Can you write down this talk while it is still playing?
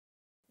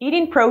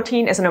Eating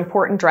protein is an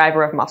important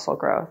driver of muscle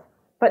growth,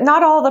 but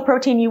not all the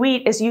protein you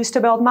eat is used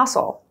to build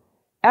muscle.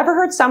 Ever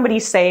heard somebody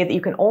say that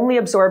you can only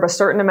absorb a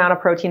certain amount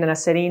of protein in a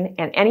sitting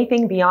and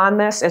anything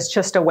beyond this is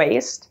just a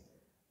waste?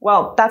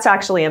 Well, that's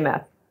actually a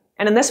myth.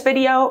 And in this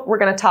video, we're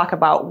going to talk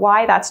about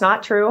why that's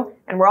not true,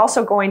 and we're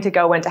also going to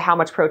go into how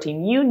much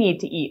protein you need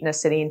to eat in a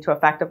sitting to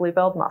effectively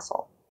build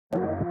muscle.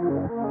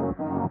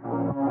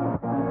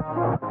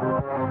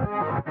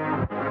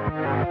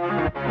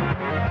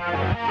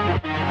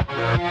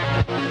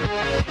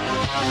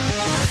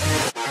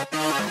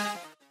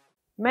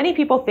 Many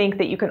people think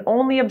that you can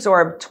only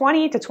absorb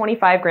 20 to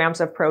 25 grams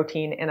of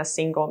protein in a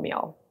single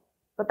meal.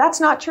 But that's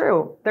not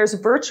true. There's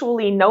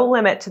virtually no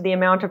limit to the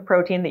amount of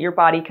protein that your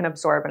body can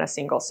absorb in a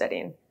single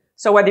sitting.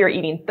 So whether you're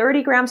eating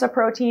 30 grams of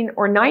protein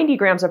or 90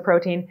 grams of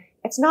protein,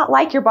 it's not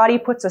like your body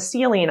puts a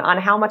ceiling on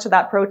how much of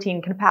that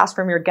protein can pass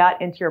from your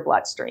gut into your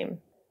bloodstream.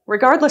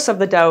 Regardless of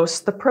the dose,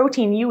 the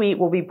protein you eat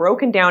will be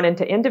broken down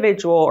into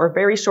individual or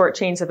very short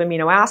chains of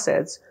amino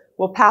acids,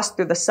 will pass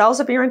through the cells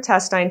of your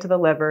intestine to the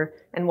liver,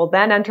 and will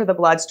then enter the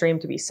bloodstream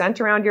to be sent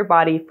around your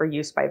body for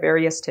use by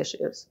various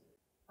tissues.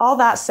 All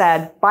that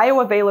said,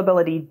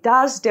 bioavailability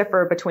does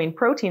differ between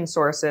protein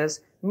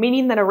sources,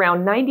 meaning that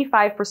around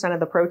 95%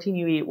 of the protein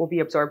you eat will be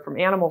absorbed from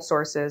animal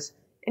sources,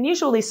 and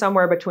usually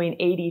somewhere between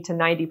 80 to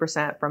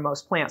 90% from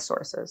most plant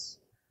sources.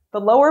 The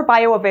lower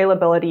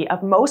bioavailability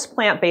of most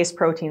plant-based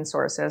protein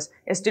sources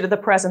is due to the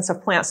presence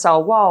of plant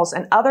cell walls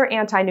and other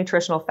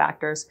anti-nutritional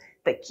factors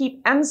that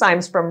keep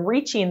enzymes from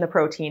reaching the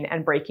protein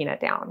and breaking it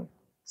down.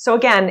 So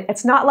again,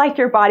 it's not like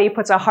your body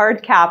puts a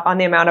hard cap on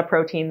the amount of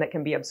protein that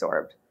can be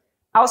absorbed.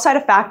 Outside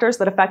of factors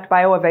that affect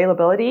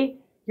bioavailability,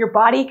 your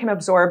body can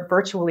absorb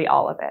virtually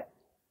all of it.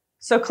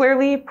 So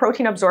clearly,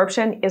 protein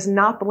absorption is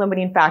not the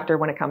limiting factor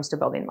when it comes to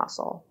building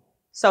muscle.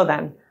 So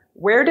then,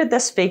 where did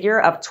this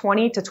figure of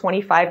 20 to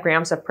 25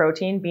 grams of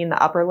protein being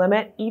the upper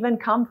limit even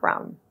come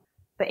from?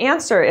 The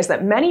answer is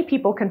that many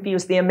people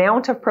confuse the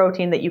amount of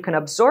protein that you can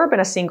absorb in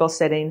a single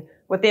sitting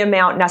with the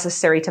amount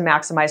necessary to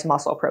maximize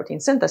muscle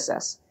protein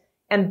synthesis.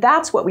 And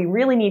that's what we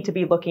really need to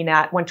be looking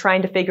at when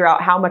trying to figure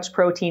out how much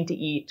protein to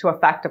eat to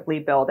effectively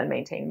build and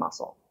maintain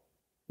muscle.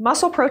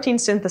 Muscle protein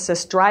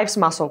synthesis drives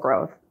muscle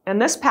growth, and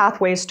this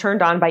pathway is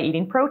turned on by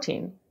eating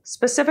protein,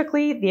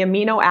 specifically the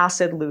amino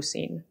acid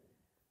leucine.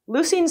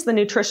 Leucine is the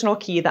nutritional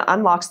key that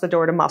unlocks the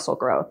door to muscle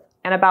growth,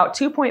 and about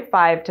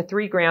 2.5 to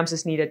 3 grams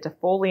is needed to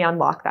fully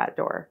unlock that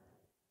door.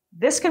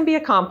 This can be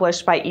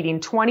accomplished by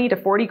eating 20 to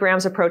 40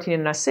 grams of protein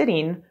in a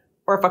sitting,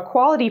 or if a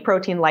quality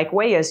protein like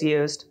whey is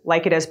used,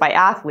 like it is by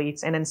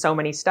athletes and in so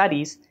many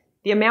studies,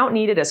 the amount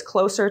needed is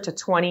closer to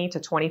 20 to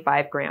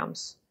 25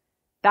 grams.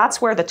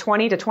 That's where the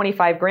 20 to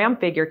 25 gram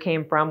figure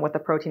came from with the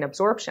protein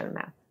absorption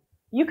myth.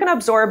 You can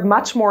absorb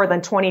much more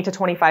than 20 to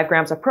 25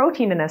 grams of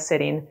protein in a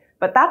sitting,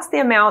 but that's the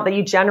amount that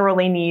you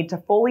generally need to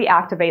fully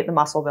activate the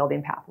muscle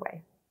building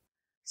pathway.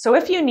 So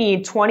if you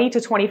need 20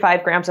 to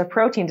 25 grams of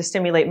protein to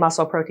stimulate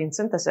muscle protein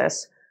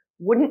synthesis,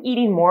 wouldn't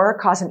eating more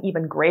cause an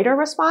even greater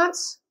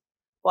response?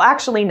 Well,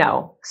 actually,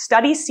 no.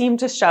 Studies seem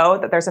to show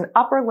that there's an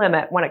upper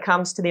limit when it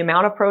comes to the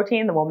amount of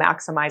protein that will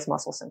maximize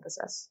muscle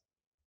synthesis.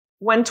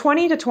 When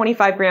 20 to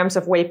 25 grams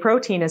of whey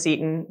protein is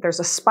eaten, there's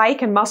a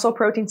spike in muscle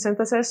protein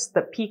synthesis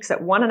that peaks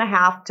at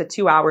 1.5 to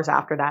 2 hours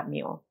after that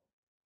meal.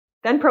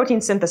 Then protein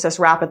synthesis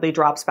rapidly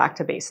drops back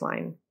to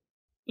baseline.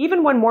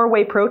 Even when more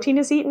whey protein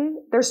is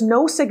eaten, there's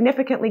no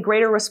significantly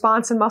greater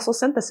response in muscle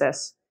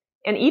synthesis.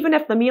 And even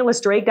if the meal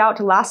is dragged out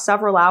to last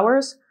several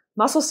hours,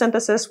 muscle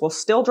synthesis will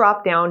still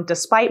drop down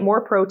despite more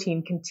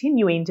protein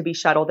continuing to be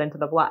shuttled into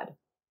the blood.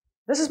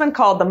 This has been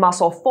called the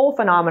muscle full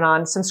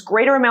phenomenon since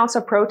greater amounts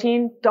of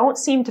protein don't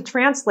seem to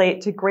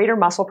translate to greater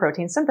muscle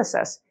protein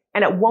synthesis,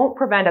 and it won't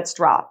prevent its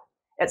drop.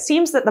 It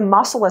seems that the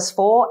muscle is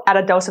full at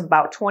a dose of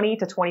about 20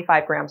 to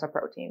 25 grams of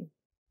protein.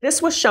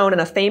 This was shown in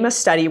a famous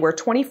study where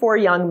 24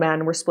 young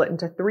men were split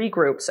into 3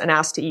 groups and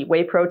asked to eat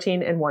whey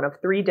protein in one of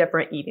 3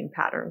 different eating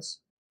patterns.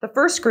 The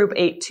first group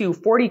ate 2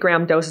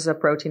 40-gram doses of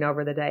protein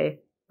over the day.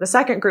 The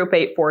second group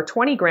ate 4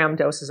 20-gram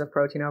doses of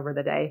protein over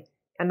the day.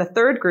 And the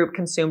third group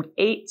consumed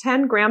 8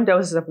 10-gram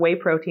doses of whey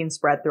protein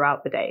spread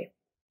throughout the day.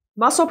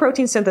 Muscle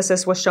protein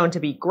synthesis was shown to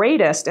be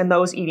greatest in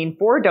those eating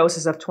 4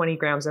 doses of 20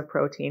 grams of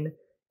protein,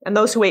 and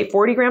those who ate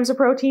 40 grams of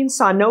protein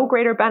saw no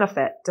greater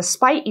benefit,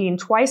 despite eating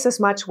twice as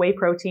much whey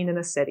protein in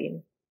a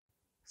sitting.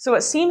 So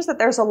it seems that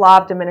there's a law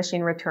of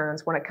diminishing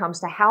returns when it comes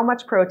to how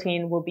much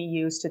protein will be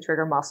used to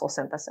trigger muscle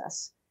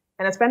synthesis.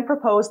 And it's been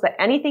proposed that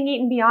anything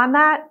eaten beyond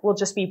that will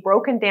just be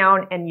broken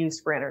down and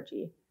used for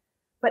energy.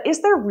 But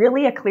is there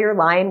really a clear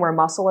line where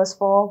muscle is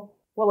full?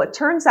 Well, it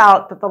turns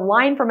out that the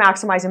line for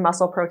maximizing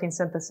muscle protein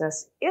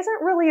synthesis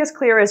isn't really as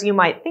clear as you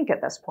might think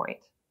at this point.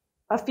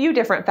 A few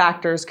different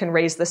factors can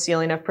raise the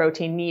ceiling of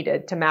protein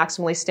needed to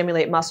maximally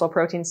stimulate muscle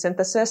protein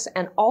synthesis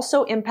and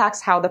also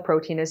impacts how the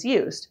protein is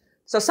used.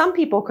 So some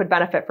people could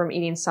benefit from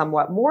eating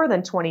somewhat more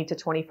than 20 to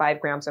 25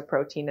 grams of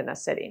protein in a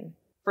sitting.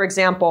 For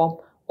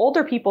example,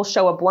 older people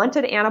show a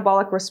blunted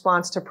anabolic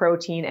response to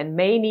protein and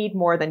may need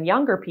more than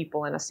younger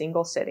people in a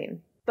single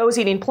sitting. Those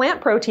eating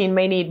plant protein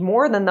may need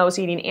more than those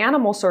eating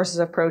animal sources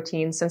of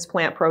protein, since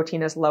plant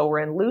protein is lower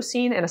in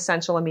leucine and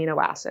essential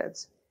amino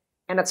acids.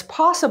 And it's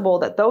possible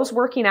that those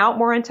working out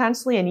more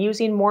intensely and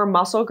using more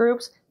muscle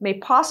groups may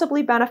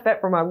possibly benefit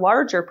from a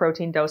larger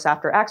protein dose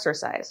after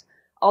exercise,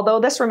 although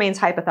this remains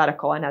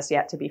hypothetical and has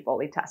yet to be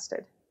fully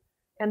tested.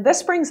 And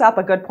this brings up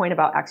a good point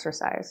about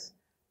exercise.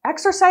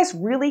 Exercise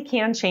really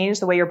can change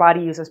the way your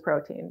body uses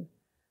protein.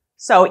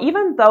 So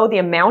even though the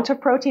amount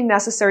of protein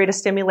necessary to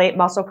stimulate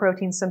muscle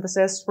protein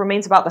synthesis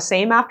remains about the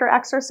same after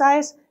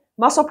exercise,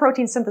 muscle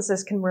protein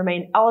synthesis can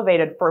remain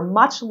elevated for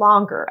much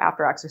longer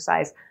after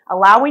exercise,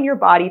 allowing your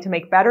body to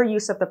make better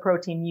use of the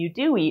protein you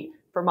do eat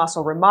for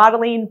muscle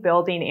remodeling,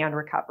 building, and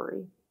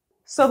recovery.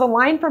 So the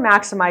line for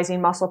maximizing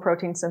muscle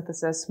protein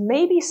synthesis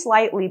may be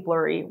slightly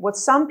blurry, with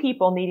some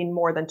people needing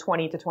more than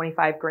 20 to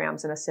 25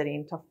 grams in a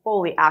sitting to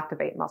fully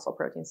activate muscle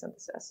protein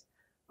synthesis.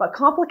 But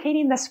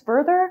complicating this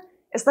further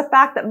is the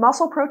fact that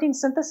muscle protein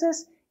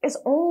synthesis is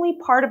only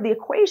part of the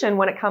equation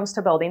when it comes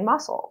to building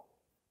muscle.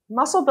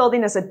 Muscle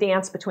building is a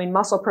dance between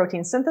muscle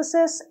protein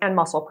synthesis and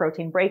muscle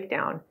protein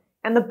breakdown,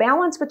 and the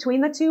balance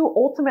between the two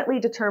ultimately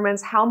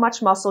determines how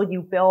much muscle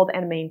you build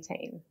and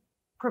maintain.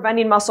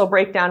 Preventing muscle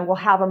breakdown will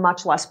have a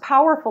much less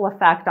powerful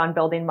effect on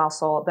building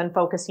muscle than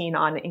focusing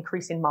on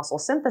increasing muscle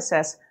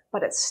synthesis,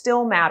 but it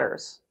still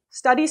matters.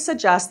 Studies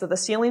suggest that the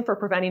ceiling for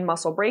preventing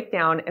muscle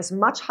breakdown is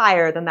much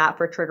higher than that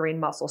for triggering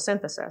muscle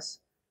synthesis.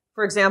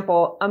 For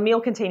example, a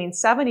meal containing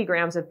 70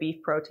 grams of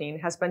beef protein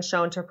has been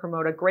shown to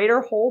promote a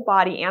greater whole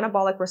body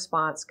anabolic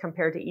response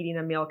compared to eating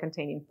a meal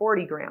containing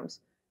 40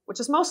 grams,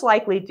 which is most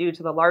likely due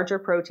to the larger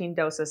protein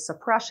dose's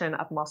suppression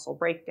of muscle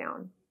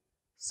breakdown.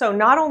 So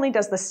not only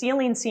does the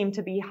ceiling seem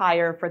to be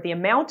higher for the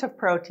amount of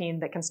protein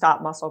that can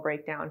stop muscle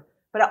breakdown,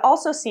 but it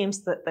also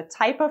seems that the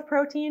type of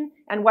protein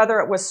and whether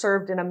it was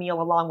served in a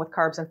meal along with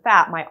carbs and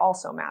fat might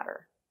also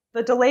matter.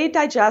 The delayed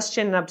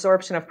digestion and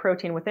absorption of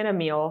protein within a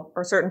meal,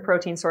 or certain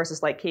protein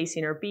sources like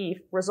casein or beef,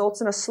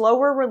 results in a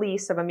slower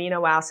release of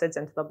amino acids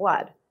into the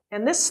blood.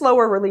 And this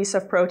slower release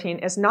of protein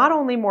is not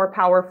only more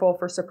powerful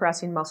for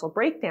suppressing muscle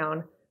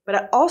breakdown, but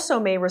it also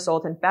may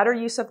result in better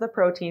use of the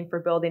protein for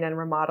building and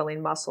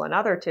remodeling muscle and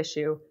other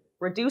tissue,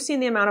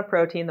 reducing the amount of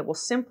protein that will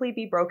simply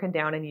be broken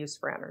down and used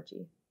for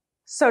energy.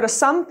 So to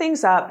sum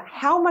things up,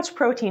 how much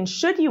protein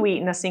should you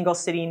eat in a single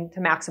sitting to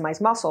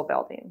maximize muscle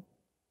building?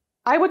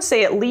 I would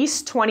say at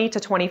least 20 to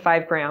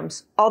 25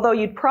 grams, although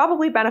you'd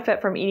probably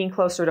benefit from eating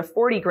closer to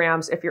 40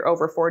 grams if you're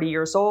over 40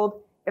 years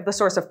old, if the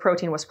source of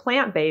protein was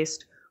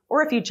plant-based,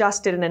 or if you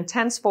just did an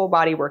intense full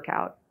body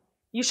workout.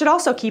 You should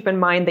also keep in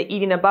mind that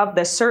eating above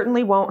this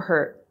certainly won't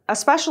hurt,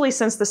 especially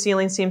since the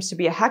ceiling seems to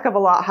be a heck of a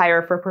lot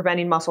higher for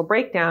preventing muscle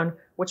breakdown,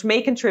 which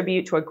may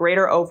contribute to a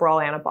greater overall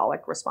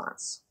anabolic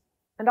response.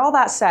 And all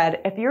that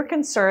said, if you're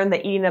concerned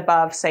that eating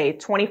above, say,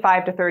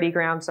 25 to 30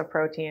 grams of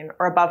protein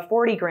or above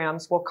 40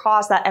 grams will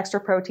cause that extra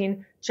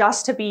protein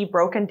just to be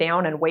broken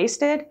down and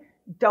wasted,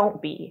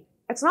 don't be.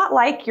 It's not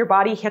like your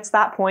body hits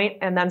that point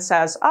and then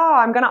says, oh,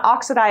 I'm going to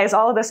oxidize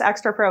all of this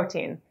extra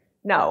protein.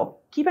 No,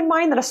 keep in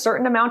mind that a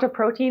certain amount of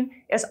protein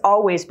is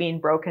always being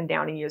broken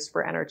down and used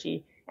for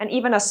energy, and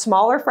even a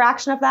smaller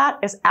fraction of that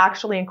is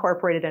actually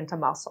incorporated into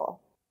muscle.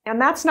 And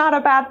that's not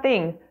a bad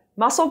thing.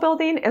 Muscle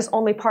building is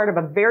only part of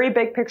a very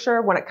big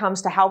picture when it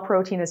comes to how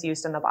protein is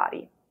used in the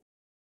body.